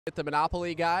With the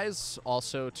Monopoly guys,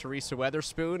 also Teresa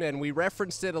Weatherspoon, and we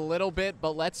referenced it a little bit,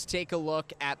 but let's take a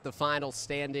look at the final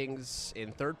standings.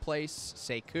 In third place,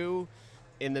 Sekou.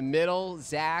 In the middle,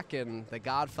 Zak, and the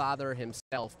Godfather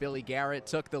himself, Billy Garrett,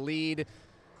 took the lead,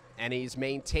 and he's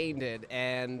maintained it.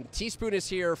 And Teaspoon is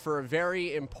here for a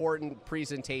very important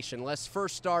presentation. Let's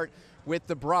first start with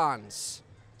the bronze,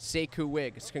 Sekou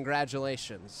Wiggs.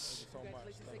 Congratulations.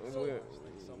 Thank you so much.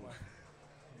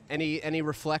 Any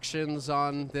reflections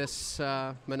on this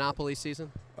Monopoly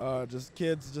season? Just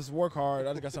kids, just work hard.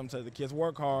 I just got something to say to the kids.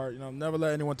 Work hard. You know, never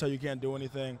let anyone tell you can't do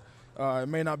anything. It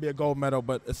may not be a gold medal,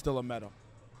 but it's still a medal.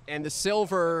 And the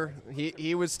silver,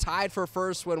 he was tied for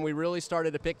first when we really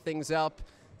started to pick things up,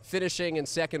 finishing in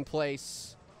second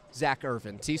place, Zak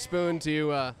Irvin. Teaspoon,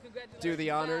 do the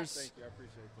honors. Thank you. I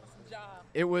appreciate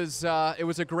that. It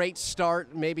was a great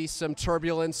start. Maybe some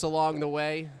turbulence along the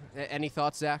way. Any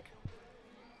thoughts, Zak?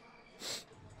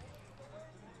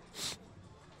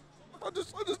 I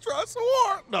just tried so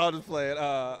hard. No, I'm just playing.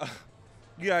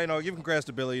 Yeah, you know, give congrats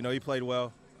to Billy. You know, he played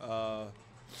well.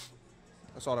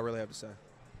 That's all I really have to say.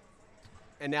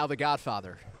 And now the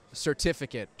Godfather,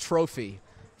 certificate, trophy,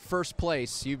 first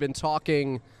place. You've been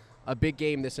talking a big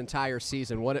game this entire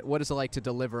season. What is it like to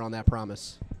deliver on that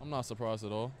promise? I'm not surprised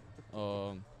at all.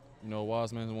 You know,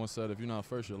 wise man once said, if you're not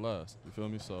first, you're last. You feel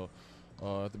me? So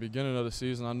at the beginning of the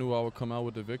season, I knew I would come out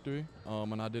with the victory,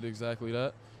 and I did exactly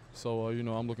that. So, you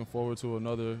know, I'm looking forward to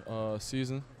another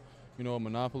season, you know, a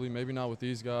Monopoly. Maybe not with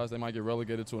these guys. They might get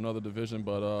relegated to another division,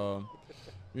 but,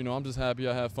 you know, I'm just happy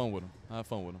I had fun with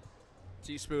them.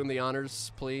 Teaspoon, the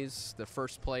honors, please. The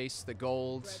first place, the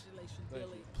gold,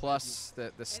 plus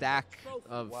the stack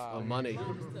of money.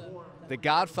 The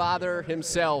Godfather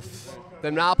himself,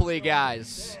 the Monopoly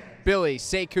guys, Billy,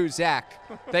 Sekou, Zak.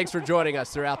 Thanks for joining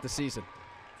us throughout the season.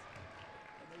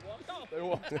 They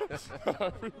walked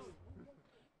out.